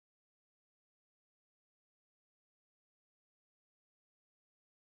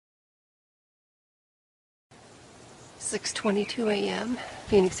6:22 a.m.,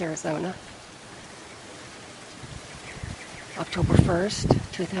 Phoenix, Arizona, October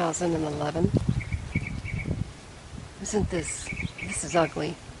 1st, 2011. Isn't this is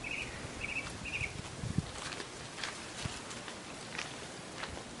ugly.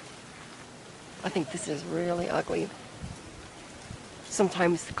 I think this is really ugly.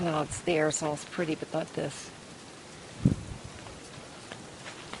 Sometimes the clouds, the aerosol's pretty, but not this.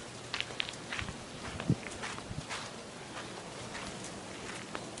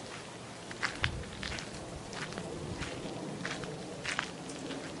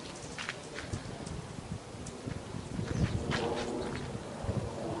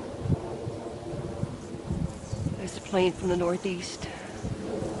 There's a plane from the northeast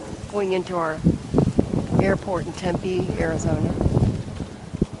going into our airport in Tempe, Arizona.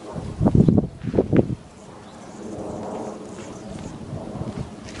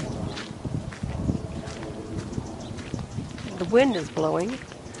 The wind is blowing.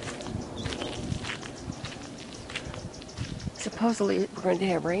 Supposedly we're going to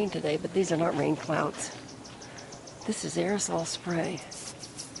have rain today, but these are not rain clouds. This is aerosol spray. It's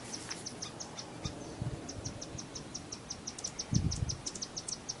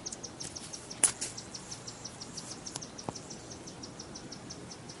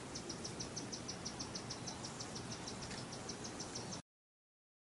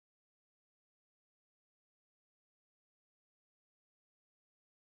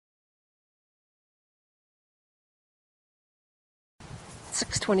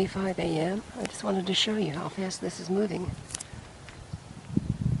 6:25 a.m. I just wanted to show you how fast this is moving.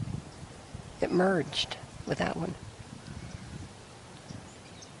 It merged with that one.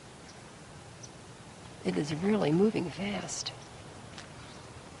 It is really moving fast.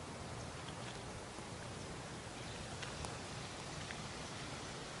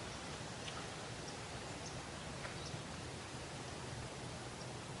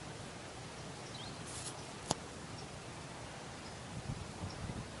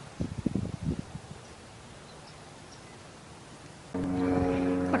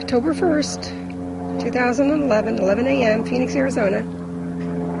 October 1st, 2011, 11 a.m., Phoenix, Arizona.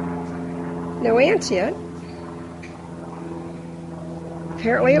 No ants yet.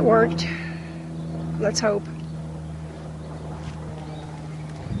 Apparently it worked. Let's hope.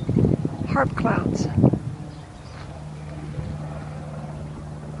 Harp clouds.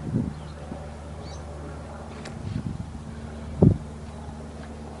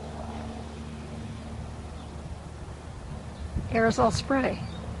 Aerosol spray.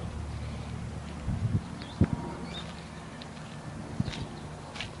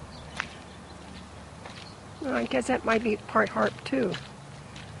 Well, I guess that might be part harp too.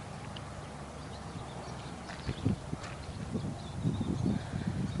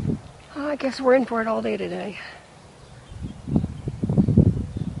 I guess we're in for it all day today.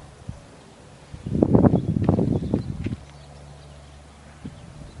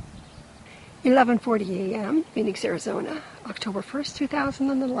 (11:40 a.m., Phoenix, Arizona, October 1st,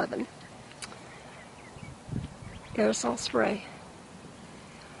 2011. Aerosol spray.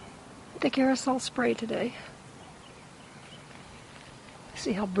 I think aerosol spray today.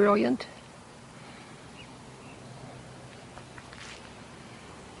 See how brilliant.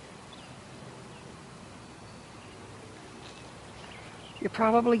 You're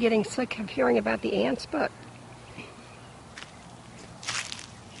probably getting sick of hearing about the ants, but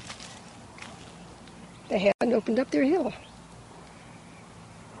they haven't opened up their hill.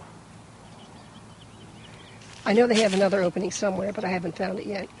 I know they have another opening somewhere, but I haven't found it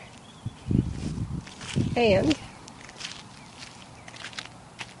yet. And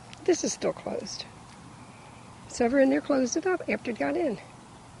this is still closed. So over in there closed it up after it got in.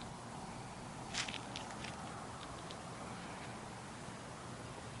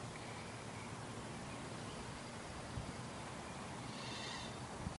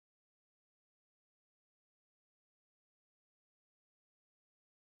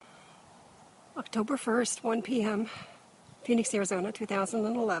 October 1st, 1 p.m., Phoenix, Arizona,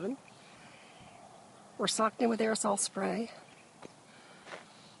 2011. We're socked in with aerosol spray.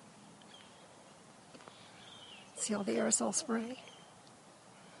 See all the aerosol spray?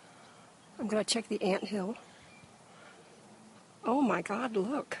 I'm going to check the ant hill. Oh my God,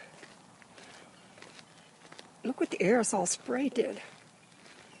 look. Look what the aerosol spray did.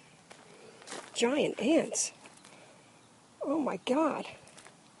 Giant ants. Oh my God.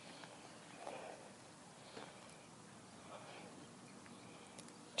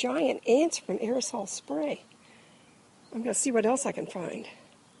 Giant ants from aerosol spray. I'm going to see what else I can find.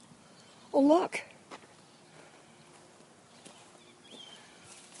 Oh, look.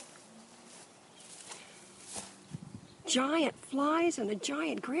 giant flies and a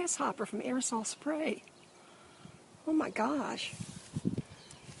giant grasshopper from aerosol spray. Oh my gosh.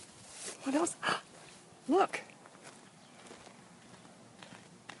 What else? Look.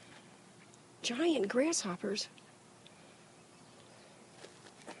 Giant grasshoppers.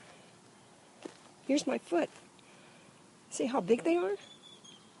 Here's my foot. See how big they are?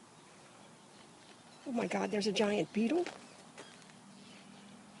 Oh my God, there's a giant beetle.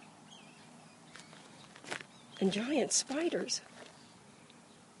 And giant spiders.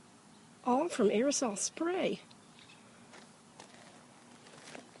 All from aerosol spray.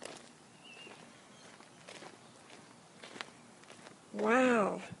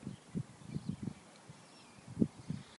 Wow.